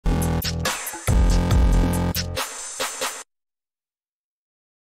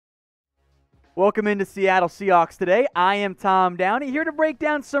Welcome into Seattle Seahawks today. I am Tom Downey, here to break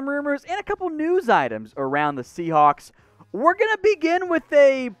down some rumors and a couple news items around the Seahawks. We're going to begin with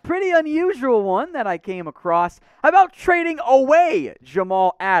a pretty unusual one that I came across about trading away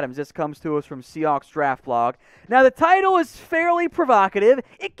Jamal Adams. This comes to us from Seahawks Draft Blog. Now, the title is fairly provocative.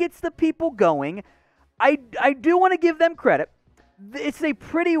 It gets the people going. I do want to give them credit. It's a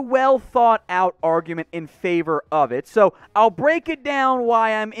pretty well thought out argument in favor of it. So I'll break it down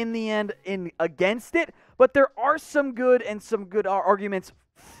why I'm in the end against it, but there are some good arguments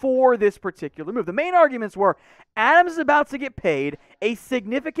for this particular move. The main arguments were Adams is about to get paid a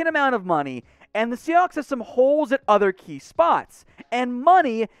significant amount of money, and the Seahawks have some holes at other key spots. And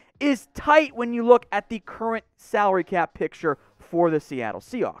money is tight when you look at the current salary cap picture for the Seattle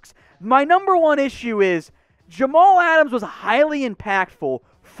Seahawks. My number one issue is Jamal Adams was highly impactful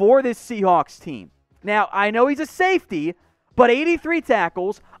for this Seahawks team. Now, I know he's a safety, but 83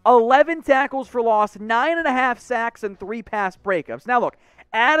 tackles, 11 tackles for loss, 9.5 sacks, and 3 pass breakups. Now, look,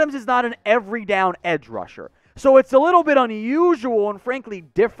 Adams is not an every down edge rusher. So it's a little bit unusual and frankly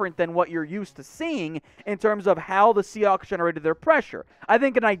different than what you're used to seeing in terms of how the Seahawks generated their pressure. I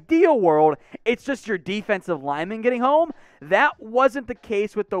think in an ideal world, it's just your defensive lineman getting home. That wasn't the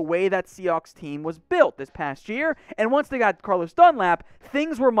case with the way that Seahawks team was built this past year. And once they got Carlos Dunlap,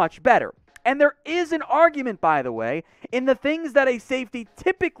 things were much better. And there is an argument, by the way, in the things that a safety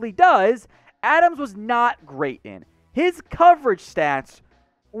typically does, Adams was not great in. His coverage stats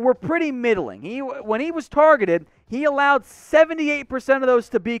were pretty middling. When he was targeted, he allowed 78% of those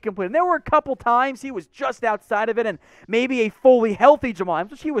to be completed. And there were a couple times he was just outside of it, and maybe a fully healthy Jamal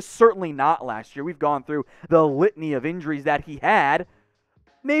Adams, which he was certainly not last year. We've gone through the litany of injuries that he had.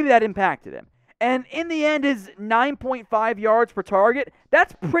 Maybe that impacted him. And in the end, his 9.5 yards per target,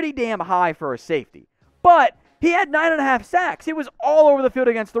 that's pretty damn high for a safety. But he had 9.5 sacks. He was all over the field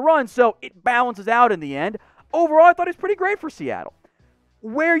against the run, so it balances out in the end. Overall, I thought he was pretty great for Seattle.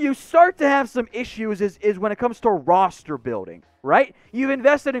 Where you start to have some issues is when it comes to roster building, right? You've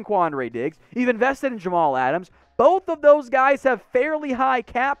invested in Quandre Diggs. You've invested in Jamal Adams. Both of those guys have fairly high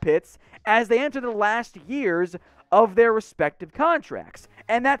cap hits as they enter the last years of their respective contracts.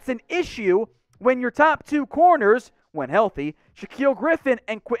 And that's an issue when your top two corners, when healthy, Shaquille Griffin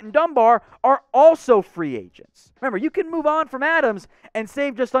and Quinton Dunbar, are also free agents. Remember, you can move on from Adams and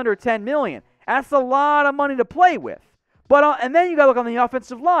save just under $10 million. That's a lot of money to play with. But and then you got to look on the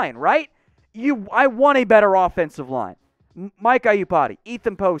offensive line, right? I want a better offensive line. Mike Iupati,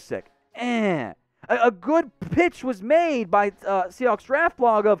 Ethan Posick. A good pitch was made by Seahawks Draft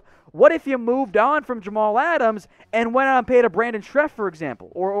Blog of what if you moved on from Jamal Adams and went out and paid a Brandon Schreff, for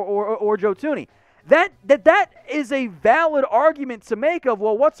example, or Joe Thuney. That is a valid argument to make of,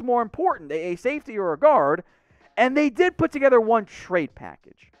 well, what's more important, a safety or a guard? And they did put together one trade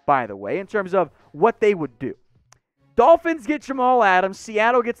package, by the way, in terms of what they would do. Dolphins get Jamal Adams.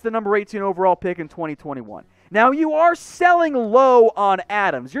 Seattle gets the number 18 overall pick in 2021. Now, you are selling low on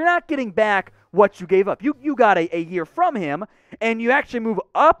Adams. You're not getting back what you gave up. You got a year from him, and you actually move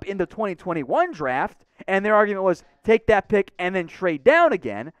up in the 2021 draft, and their argument was take that pick and then trade down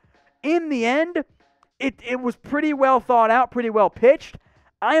again. In the end, it was pretty well thought out, pretty well pitched.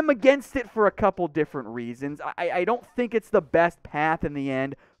 I am against it for a couple different reasons. I don't think it's the best path in the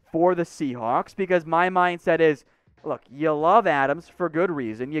end for the Seahawks because my mindset is, look, you love Adams for good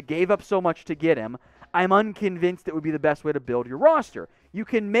reason. You gave up so much to get him. I'm unconvinced it would be the best way to build your roster. You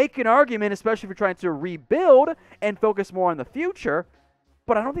can make an argument, especially if you're trying to rebuild and focus more on the future,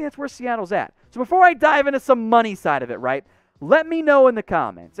 but I don't think that's where Seattle's at. So before I dive into some money side of it, right, let me know in the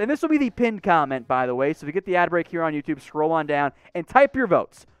comments. And this will be the pinned comment, by the way, so if you get the ad break here on YouTube, scroll on down and type your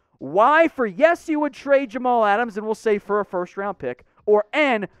votes. Why for yes, you would trade Jamal Adams, and we'll say for a first-round pick, or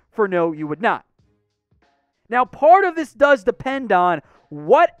N for no, you would not. Now, part of this does depend on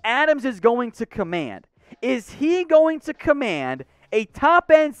what Adams is going to command. Is he going to command a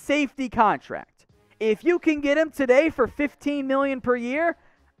top-end safety contract? If you can get him today for $15 million per year,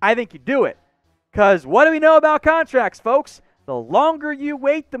 I think you do it. Because what do we know about contracts, folks? The longer you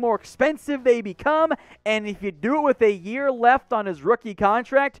wait, the more expensive they become. And if you do it with a year left on his rookie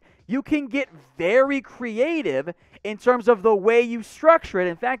contract, you can get very creative in terms of the way you structure it.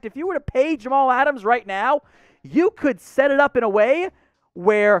 In fact, if you were to pay Jamal Adams right now, you could set it up in a way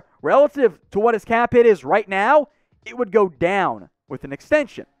where, relative to what his cap hit is right now, it would go down with an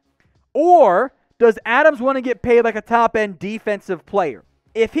extension. Or does Adams want to get paid like a top-end defensive player?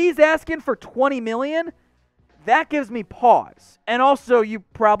 If he's asking for $20 million, that gives me pause. And also, you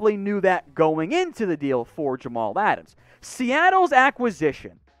probably knew that going into the deal for Jamal Adams. Seattle's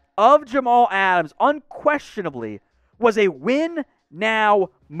acquisition of Jamal Adams unquestionably was a win-now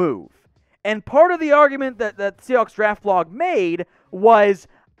move. And part of the argument that Seahawks Draft Blog made was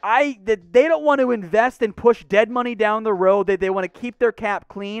that they don't want to invest and push dead money down the road, that they want to keep their cap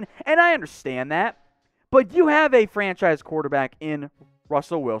clean, and I understand that. But you have a franchise quarterback in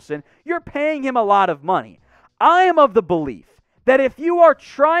Russell Wilson. You're paying him a lot of money. I am of the belief that if you are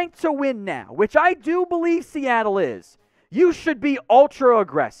trying to win now, which I do believe Seattle is, you should be ultra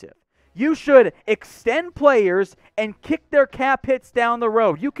aggressive. You should extend players and kick their cap hits down the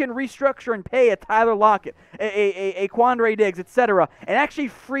road. You can restructure and pay a Tyler Lockett, a Quandre Diggs, etc., and actually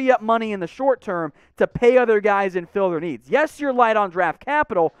free up money in the short term to pay other guys and fill their needs. Yes, you're light on draft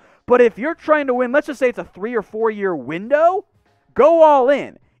capital, but if you're trying to win, let's just say it's a 3 or 4 year window, go all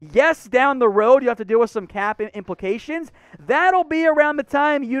in. Yes, down the road you have to deal with some cap implications. That'll be around the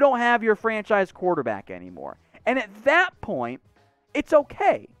time you don't have your franchise quarterback anymore. And at that point, it's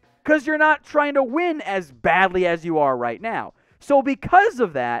okay, because you're not trying to win as badly as you are right now. So because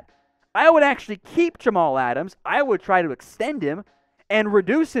of that, I would actually keep Jamal Adams. I would try to extend him and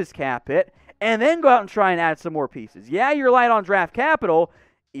reduce his cap hit, and then go out and try and add some more pieces. Yeah, you're light on draft capital.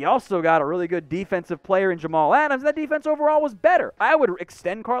 You also got a really good defensive player in Jamal Adams. That defense overall was better. I would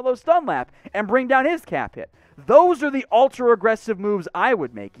extend Carlos Dunlap and bring down his cap hit. Those are the ultra-aggressive moves I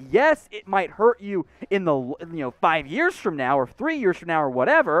would make. Yes, it might hurt you in the 5 years from now or 3 years from now or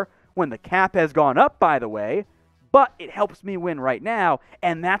whatever, when the cap has gone up, by the way, but it helps me win right now,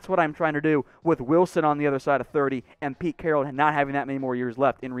 and that's what I'm trying to do with Wilson on the other side of 30 and Pete Carroll not having that many more years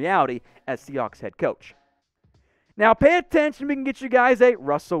left in reality as Seahawks head coach. Now, pay attention. We can get you guys a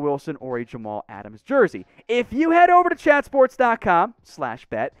Russell Wilson or a Jamal Adams jersey. If you head over to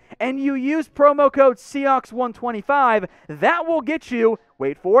chatsports.com/bet and you use promo code Seahawks125, that will get you,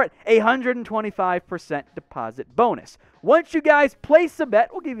 wait for it, a 125% deposit bonus. Once you guys place a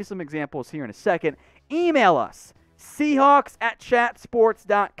bet, we'll give you some examples here in a second. Email us,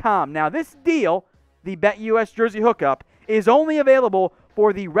 Seahawks@chatsports.com. Now, this deal, the BetUS jersey hookup, is only available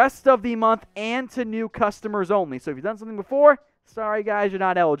for the rest of the month and to new customers only. So if you've done something before, sorry guys, you're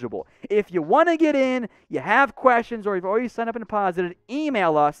not eligible. If you want to get in, you have questions, or you've already signed up and deposited,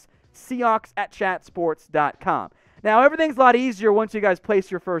 email us, Seahawks@chatsports.com. Now, everything's a lot easier once you guys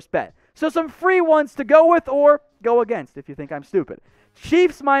place your first bet. So some free ones to go with or go against if you think I'm stupid.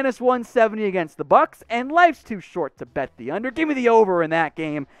 Chiefs -170 against the Bucks, and life's too short to bet the under. Give me the over in that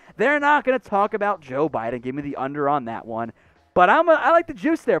game. They're not going to talk about Joe Biden. Give me the under on that one. But I like the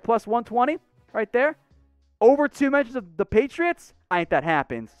juice there, +120 right there. Over 2 mentions of the Patriots, I think that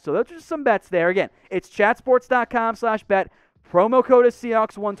happens. So those are just some bets there. Again, it's chatsports.com/bet. Promo code is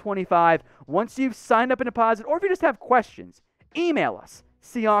Seahawks125. Once you've signed up and deposit, or if you just have questions, email us,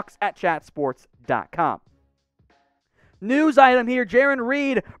 Seahawks@chatsports.com. News item here, Jarran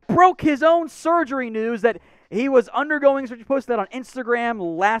Reed broke his own surgery news that he was undergoing surgery. He posted that on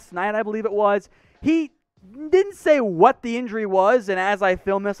Instagram last night, I believe it was. He didn't say what the injury was, and as I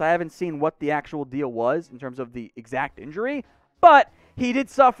film this, I haven't seen what the actual deal was in terms of the exact injury, but he did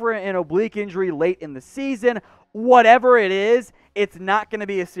suffer an oblique injury late in the season. Whatever it is, it's not going to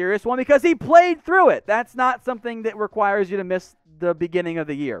be a serious one because he played through it. That's not something that requires you to miss the beginning of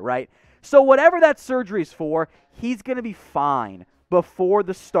the year, right? So whatever that surgery's for, he's going to be fine before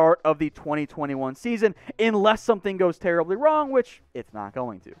the start of the 2021 season, unless something goes terribly wrong, which it's not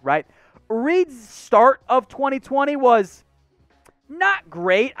going to, right? Reed's start of 2020 was not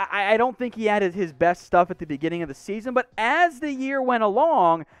great. I don't think he had his best stuff at the beginning of the season, but as the year went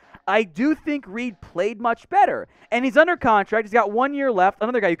along, I do think Reed played much better. And he's under contract. He's got 1 year left.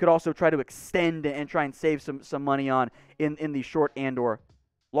 Another guy you could also try to extend and try and save some money on in the short and or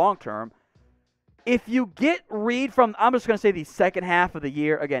long term. If you get Reed from, I'm just going to say the second half of the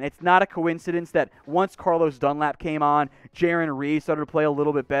year, again, it's not a coincidence that once Carlos Dunlap came on, Jarran Reed started to play a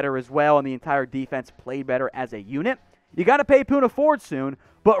little bit better as well, and the entire defense played better as a unit. You got to pay Poona Ford soon,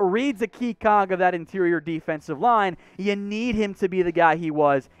 but Reed's a key cog of that interior defensive line. You need him to be the guy he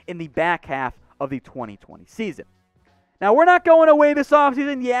was in the back half of the 2020 season. Now, we're not going away this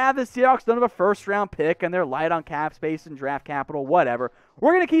offseason. Yeah, the Seahawks don't have a first-round pick, and they're light on cap space and draft capital, whatever.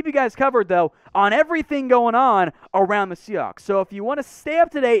 We're going to keep you guys covered, though, on everything going on around the Seahawks. So if you want to stay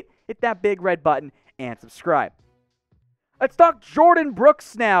up to date, hit that big red button and subscribe. Let's talk Jordyn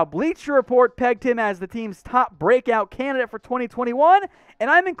Brooks now. Bleacher Report pegged him as the team's top breakout candidate for 2021,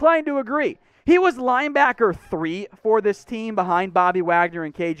 and I'm inclined to agree. He was linebacker 3 for this team behind Bobby Wagner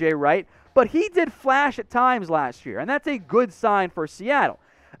and KJ Wright, but he did flash at times last year, and that's a good sign for Seattle.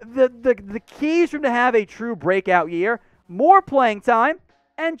 The key is for him to have a true breakout year, more playing time,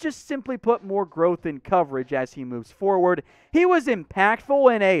 and just simply put more growth in coverage as he moves forward. He was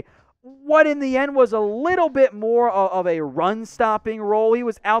impactful in a what in the end was a little bit more of a run-stopping role. He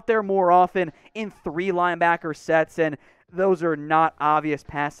was out there more often in 3 linebacker sets, and those are not obvious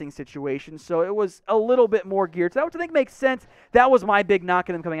passing situations, so it was a little bit more geared to that, which I think makes sense. That was my big knock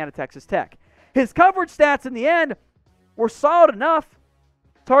on him coming out of Texas Tech. His coverage stats in the end were solid enough.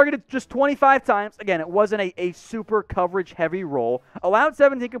 Targeted just 25 times. Again, it wasn't a super coverage-heavy role. Allowed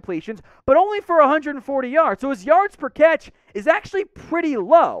 17 completions, but only for 140 yards. So his yards per catch is actually pretty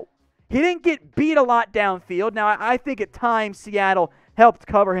low. He didn't get beat a lot downfield. Now, I think at times Seattle helped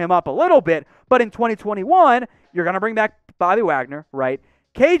cover him up a little bit, but in 2021, you're going to bring back Bobby Wagner, right?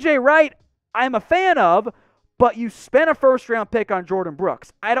 KJ Wright, I'm a fan of, but you spent a first-round pick on Jordyn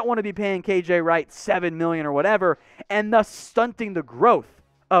Brooks. I don't want to be paying KJ Wright $7 million or whatever, and thus stunting the growth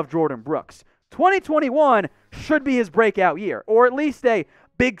of Jordyn Brooks. 2021 should be his breakout year, or at least a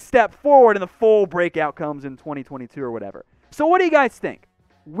big step forward, and the full breakout comes in 2022 or whatever. So what do you guys think?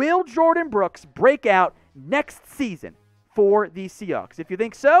 Will Jordyn Brooks break out next season for the Seahawks? If you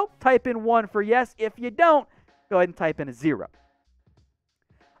think so, type in 1 for yes. If you don't, go ahead and type in a 0.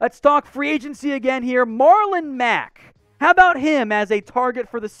 Let's talk free agency again here. Marlon Mack. How about him as a target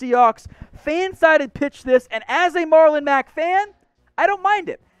for the Seahawks? Fan-sided pitch this, and as a Marlon Mack fan, I don't mind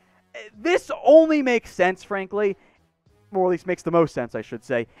it. This only makes sense, frankly, or at least makes the most sense, I should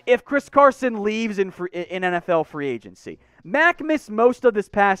say, if Chris Carson leaves in NFL free agency. Mack missed most of this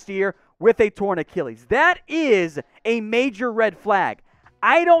past year with a torn Achilles. That is a major red flag.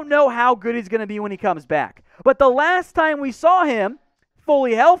 I don't know how good he's going to be when he comes back. But the last time we saw him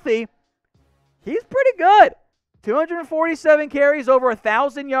fully healthy, he's pretty good. 247 carries, over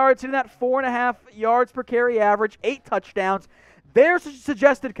 1,000 yards, hitting that 4.5 yards per carry average, 8 touchdowns. Their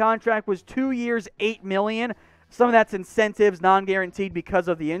suggested contract was 2 years, $8 million. Some of that's incentives, non-guaranteed because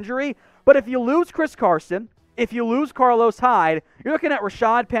of the injury. But if you lose Chris Carson, if you lose Carlos Hyde, you're looking at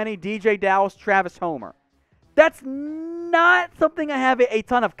Rashad Penny, DJ Dallas, Travis Homer. That's not something I have a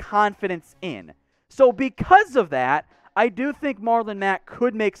ton of confidence in. So because of that, I do think Marlon Mack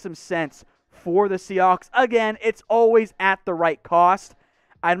could make some sense for the Seahawks. Again, it's always at the right cost.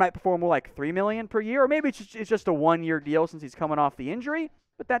 I might perform more like $3 million per year, or maybe it's just a 1-year deal since he's coming off the injury,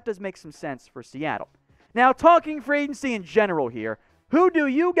 but that does make some sense for Seattle. Now, talking free agency in general here, who do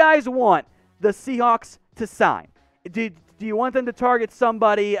you guys want the Seahawks to sign? Do you want them to target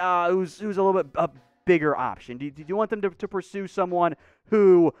somebody who's a little bit a bigger option? Do you want them to pursue someone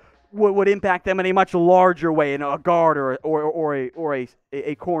who would impact them in a much larger way, in a guard or a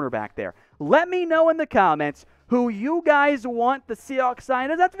cornerback there? Let me know in the comments who you guys want the Seahawks sign. It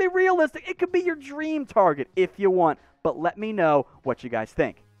doesn't have to be realistic. It could be your dream target if you want, but let me know what you guys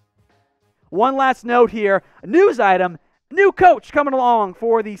think. One last note here, a news item, new coach coming along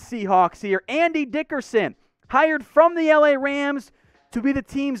for the Seahawks here. Andy Dickerson, hired from the LA Rams to be the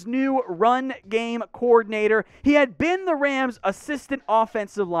team's new run game coordinator. He had been the Rams' assistant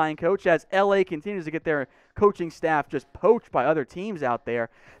offensive line coach as LA continues to get their coaching staff just poached by other teams out there.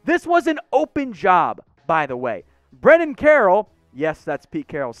 This was an open job, by the way. Brennan Carroll, yes, that's Pete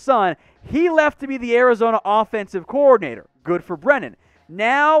Carroll's son, he left to be the Arizona offensive coordinator. Good for Brennan.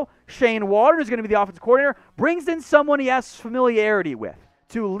 Now, Shane Waldron is going to be the offensive coordinator, brings in someone he has familiarity with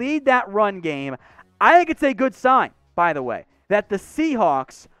to lead that run game. I think it's a good sign, by the way, that the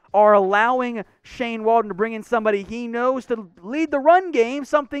Seahawks are allowing Shane Waldron to bring in somebody he knows to lead the run game,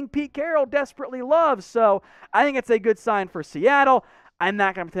 something Pete Carroll desperately loves. So I think it's a good sign for Seattle. I'm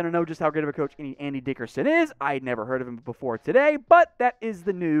not going to pretend to know just how great of a coach Andy Dickerson is. I'd never heard of him before today, but that is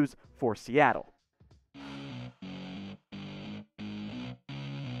the news for Seattle.